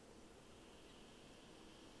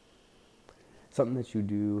 Something that you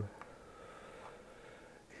do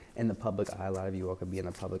in the public eye. A lot of you all could be in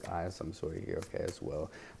the public eye of some sort here, okay, as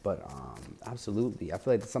well. But absolutely, I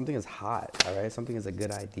feel like something is hot, all right? Something is a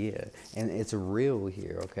good idea. And it's real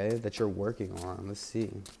here, okay, that you're working on. Let's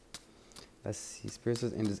see. Let's see, spirits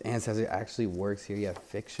and this ancestor actually works here. You have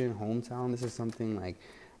fiction, hometown. This is something like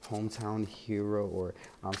hometown hero, or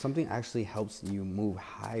something actually helps you move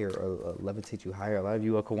higher, or levitate you higher. A lot of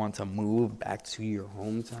you could want to move back to your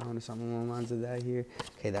hometown, or something along the lines of that here.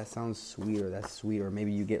 Okay, that sounds sweet, or that's sweet. Or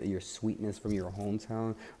maybe you get your sweetness from your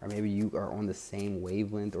hometown, or maybe you are on the same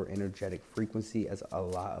wavelength or energetic frequency as a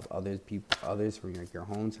lot of others from like your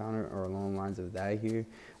hometown, or along the lines of that here.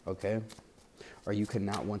 Okay. Or you could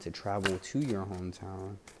not want to travel to your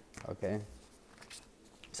hometown, okay?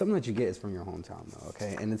 Something that you get is from your hometown, though,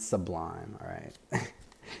 okay? And it's sublime, all right?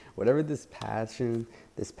 Whatever this passion,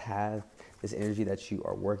 this path, this energy that you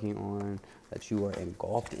are working on, that you are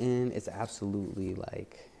engulfed in, it's absolutely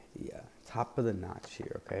like, yeah, top of the notch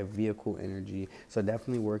here, okay? Vehicle energy. So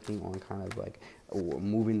definitely working on kind of like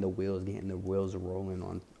moving the wheels, getting the wheels rolling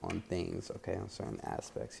on things, okay? On certain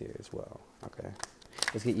aspects here as well, okay?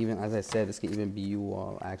 This could even, as I said, this could even be you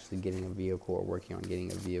all actually getting a vehicle, or working on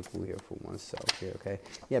getting a vehicle here for oneself here, okay?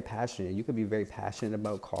 Yeah, passionate. You could be very passionate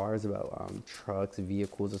about cars, about trucks,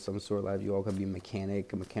 vehicles of some sort. A lot of you all could be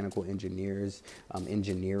mechanical engineers,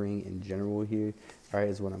 engineering in general here, all right,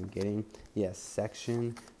 is what I'm getting. Yes,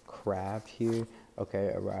 section, craft here.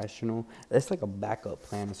 Okay, irrational. It's like a backup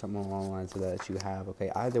plan or something along the lines of that you have.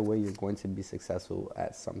 Okay, either way, you're going to be successful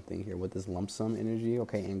at something here with this lump sum energy.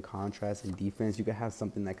 Okay, in contrast and defense, you can have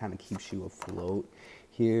something that kind of keeps you afloat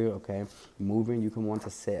here. Okay, moving, you can want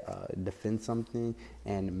to defend something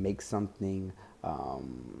and make something.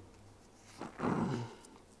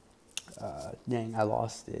 Dang, I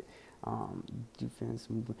lost it. Defense,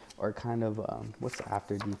 movement, or kind of what's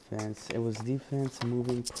after defense? It was defense,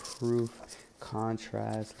 moving, proof.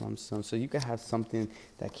 contrast, lump sum. So you could have something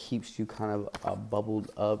that keeps you kind of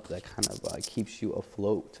bubbled up, that kind of keeps you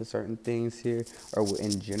afloat to certain things here, or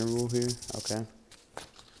in general here, okay?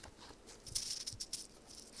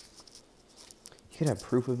 You could have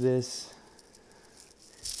proof of this.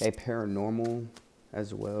 A paranormal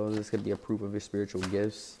as well. This could be a proof of your spiritual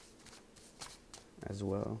gifts as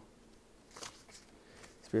well.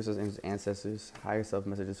 Spiritual ancestors, higher self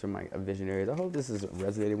messages from like visionaries. I hope this is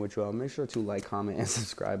resonating with you all. Make sure to like, comment, and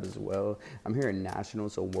subscribe as well. I'm hearing national,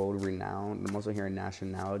 so world renowned. I'm also hearing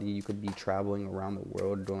nationality. You could be traveling around the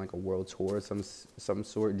world, doing like a world tour, some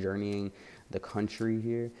sort, journeying the country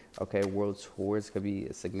here. Okay, world tours could be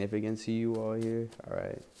significant to you all here. All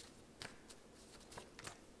right.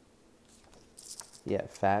 Yeah,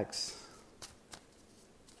 facts.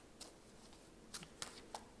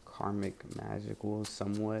 Karmic, magical,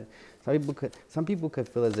 somewhat. Some people could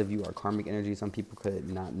feel as if you are karmic energy. Some people could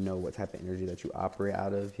not know what type of energy that you operate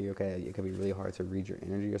out of here. Okay, it could be really hard to read your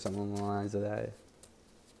energy or something along the lines of that.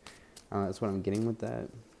 That's what I'm getting with that.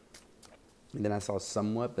 And then I saw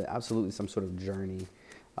somewhat, but absolutely some sort of journey,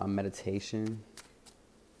 meditation,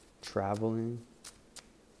 traveling,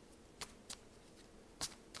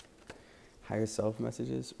 higher self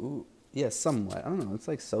messages. Ooh. Yeah, somewhat. I don't know. It's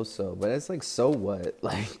like so, but it's like so what?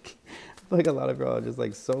 Like, I feel like a lot of y'all are just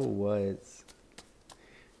like, so what?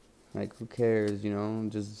 Like, who cares? You know,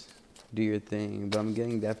 just do your thing. But I'm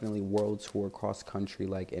getting definitely world tour, cross country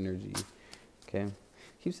like energy. Okay,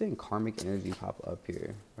 keep saying karmic energy pop up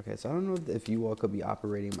here. Okay, so I don't know if you all could be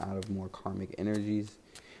operating out of more karmic energies,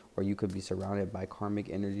 or you could be surrounded by karmic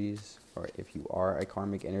energies, or if you are a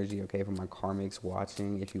karmic energy. Okay, for my karmics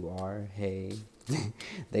watching, if you are, hey.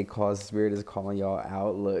 Spirit is calling y'all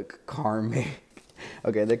out. Look, karmic.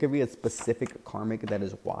 Okay, there could be a specific karmic that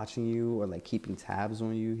is watching you or like keeping tabs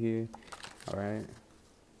on you here. All right.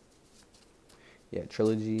 Yeah,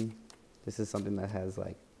 trilogy. This is something that has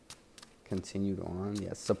like continued on.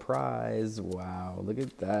 Yeah, surprise. Wow, look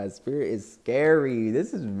at that. Spirit is scary.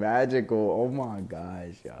 This is magical. Oh my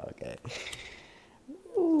gosh, y'all. Okay.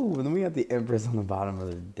 Ooh, then we have the Empress on the bottom of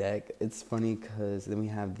the deck. It's funny because then we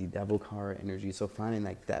have the Devil card energy. So finding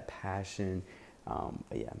like that passion,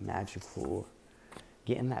 yeah, magical,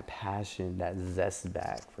 getting that passion, that zest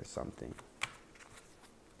back for something.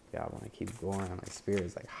 Yeah, I want to keep going. My spirit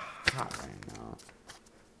is like hot right now.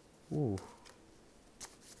 Ooh.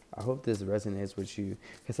 I hope this resonates with you.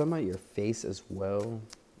 Because I'm at your face as well.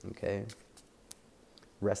 Okay.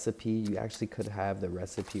 Recipe, you actually could have the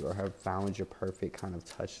recipe or have found your perfect kind of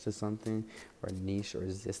touch to something, or niche or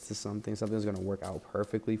zest to something. Something's going to work out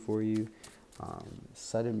perfectly for you.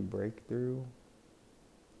 Sudden breakthrough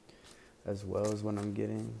as well as what I'm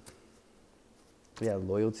getting. Yeah,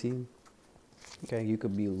 loyalty. Okay, you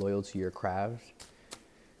could be loyal to your craft.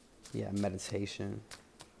 Yeah, meditation.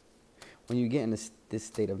 When you get in this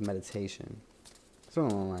state of meditation,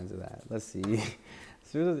 something along the lines of that. Let's see.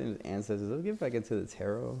 Spiritual ancestors. Let's get back into the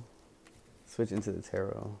tarot. Switch into the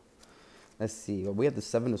tarot. Let's see. Well, we have the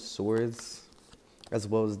Seven of Swords as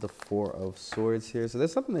well as the Four of Swords here. So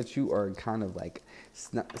there's something that you are kind of like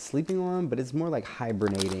sleeping on, but it's more like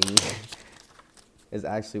hibernating is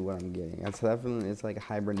actually what I'm getting. That's definitely, it's like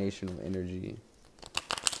hibernational energy.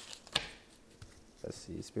 Let's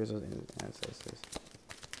see. Spiritual ancestors.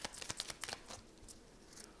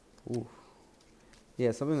 Ooh.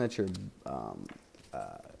 Yeah, something that you're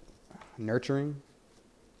nurturing,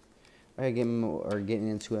 or getting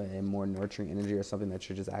into a more nurturing energy, or something that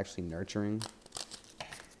you're just actually nurturing.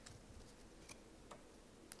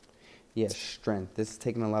 Yeah, strength. This is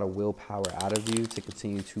taking a lot of willpower out of you to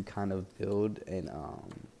continue to kind of build and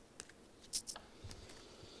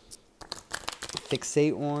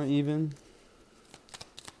fixate on, even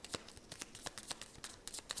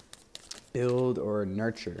build or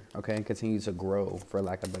nurture, okay, and continue to grow, for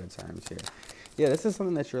lack of better terms here. Yeah, this is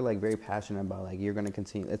something that you're like very passionate about. Like you're gonna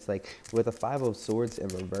continue. It's like with the Five of Swords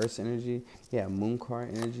and reverse energy. Yeah, Moon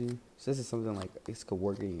card energy. So this is something like this could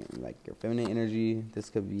work in like your feminine energy. This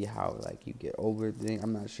could be how like you get over things.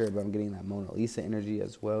 I'm not sure, but I'm getting that Mona Lisa energy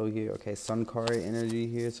as well here. Okay, Sun card energy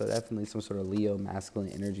here. So definitely some sort of Leo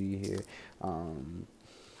masculine energy here,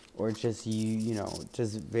 or just you know,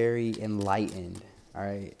 just very enlightened. All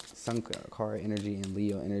right, Sun card energy and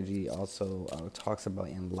Leo energy also talks about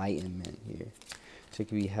enlightenment here. So you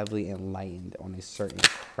can be heavily enlightened on a certain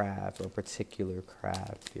craft or particular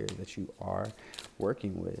craft here that you are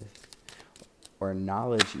working with, or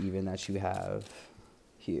knowledge even that you have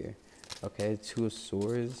here. Okay, Two of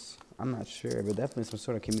Swords. I'm not sure, but definitely some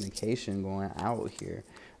sort of communication going out here.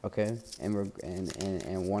 Okay, and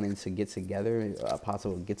wanting to get together, a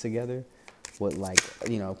possible get together. with like,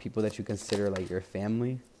 you know, people that you consider like your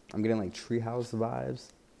family. I'm getting like treehouse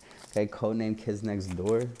vibes. Okay, codename Kids Next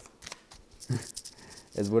Door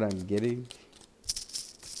is what I'm getting.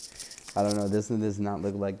 I don't know. This does not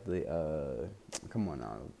look like the. Come on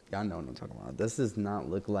now, y'all know what I'm talking about. This does not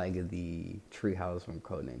look like the treehouse from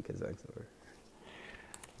codename Kids Next Door.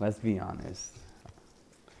 Let's be honest.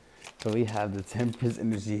 So we have the Temperance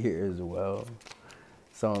energy here as well.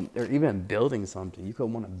 So they're even building something. You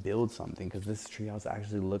could want to build something because this treehouse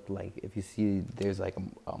actually looked like, if you see, there's like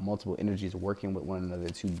multiple energies working with one another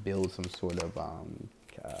to build some sort of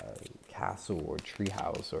castle or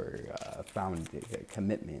treehouse or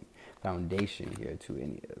commitment, foundation here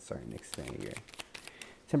to a certain extent here.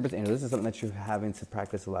 Temperance energy. This is something that you're having to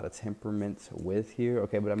practice a lot of temperament with here.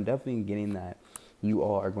 Okay, but I'm definitely getting that you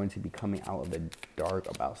all are going to be coming out of the dark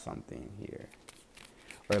about something here.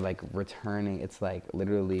 Or like returning, it's like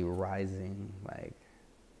literally rising, like,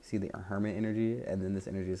 see the hermit energy, and then this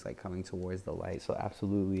energy is like coming towards the light. So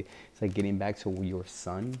absolutely, it's like getting back to your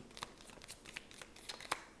sun.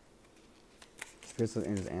 Spiritual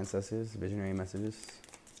angels, ancestors, visionary messages.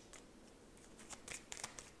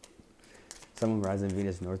 Sun, Moon, rising,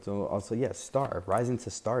 Venus, North Node. Also, yes, star, rising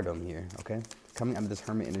to stardom here, okay? Coming out of this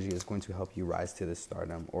hermit energy is going to help you rise to this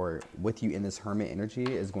stardom, or with you in this hermit energy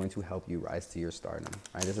is going to help you rise to your stardom,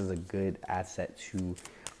 right? This is a good asset to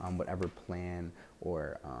whatever plan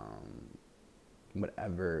or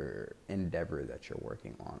whatever endeavor that you're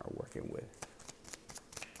working on or working with.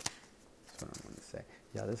 That's what I'm going to say.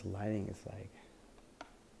 Yeah, this lighting is like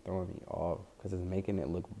throwing me off because it's making it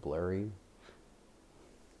look blurry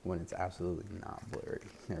when it's absolutely not blurry.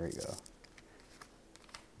 There we go.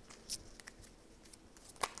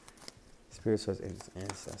 Spirit source and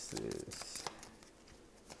ancestors.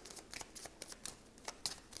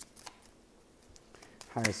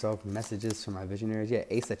 Higher self messages from my visionaries. Yeah,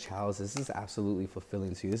 Ace of Chalice. This is absolutely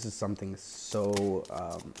fulfilling to you. This is something so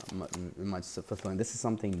much fulfilling. This is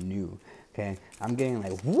something new. Okay, I'm getting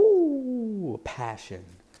like woo passion.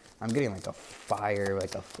 I'm getting like a fire,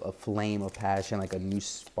 like a flame of passion, like a new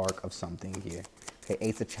spark of something here. Okay,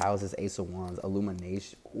 Ace of Chalice is Ace of Wands.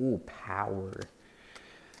 Illumination. Ooh, power.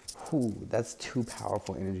 Ooh, that's two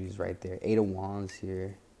powerful energies right there. Eight of Wands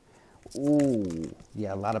here. Ooh,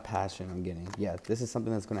 yeah, a lot of passion I'm getting. Yeah, this is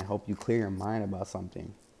something that's going to help you clear your mind about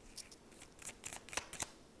something.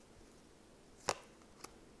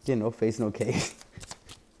 Yeah, no face, no case.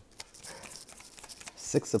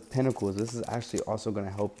 Six of Pentacles. This is actually also going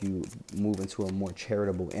to help you move into a more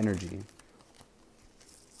charitable energy.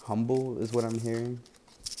 Humble is what I'm hearing.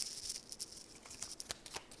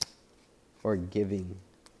 Or giving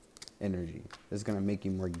energy. This is going to make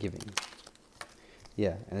you more giving.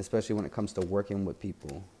 Yeah, and especially when it comes to working with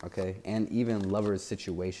people, okay? And even lovers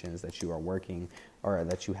situations that you are working or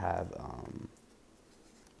that you have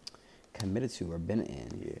committed to or been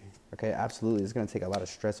in here. Okay, absolutely. It's going to take a lot of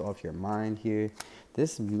stress off your mind here.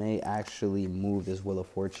 This may actually move this Wheel of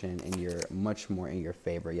Fortune in your much more in your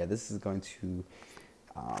favor. Yeah, this is going to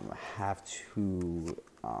have to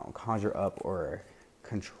conjure up or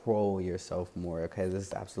control yourself more. Okay, this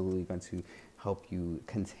is absolutely going to help you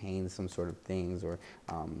contain some sort of things or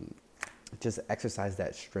just exercise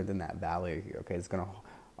that strength and that valor here. Okay, it's going to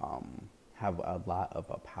have a lot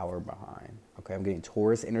of power behind. Okay, I'm getting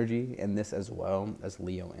Taurus energy in this as well as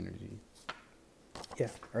Leo energy. Yeah,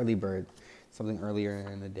 early bird, something earlier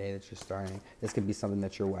in the day that you're starting. This could be something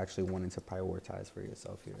that you're actually wanting to prioritize for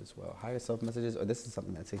yourself here as well. Higher self messages, or this is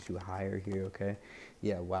something that takes you higher here, okay?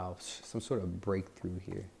 Yeah, wow, some sort of breakthrough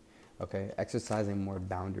here, okay? Exercising more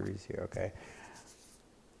boundaries here, okay?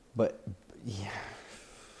 But,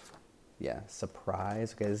 yeah,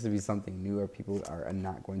 surprise. Okay, this would be something new or people are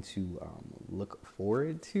not going to look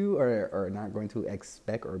forward to or not going to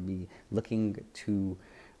expect or be looking to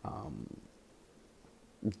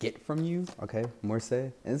get from you. Okay, more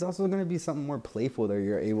say. And it's also going to be something more playful that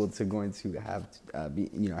you're able to going to have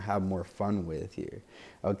have more fun with here.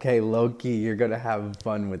 Okay, low-key, you're going to have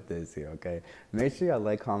fun with this here, okay? Make sure y'all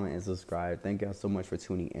like, comment, and subscribe. Thank y'all so much for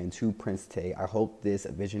tuning in to Princetem. I hope this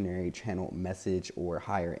visionary channel message or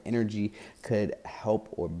higher energy could help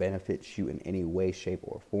or benefit you in any way, shape,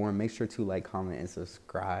 or form. Make sure to like, comment, and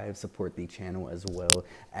subscribe. Support the channel as well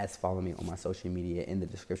as follow me on my social media in the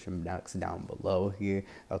description box down below here.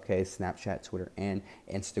 Okay, Snapchat, Twitter, and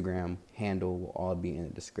Instagram handle will all be in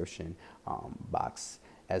the description box,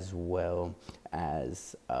 as well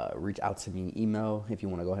as reach out to me, email, if you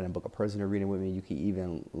want to go ahead and book a personal reading with me. You can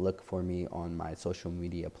even look for me on my social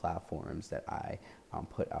media platforms that I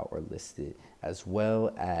put out or listed, as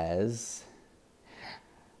well as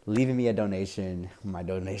leaving me a donation. My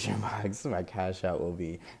donation box, my cash out will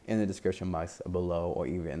be in the description box below or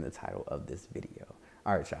even in the title of this video.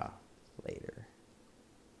 All right, y'all. Later.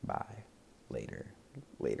 Bye.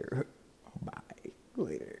 Later.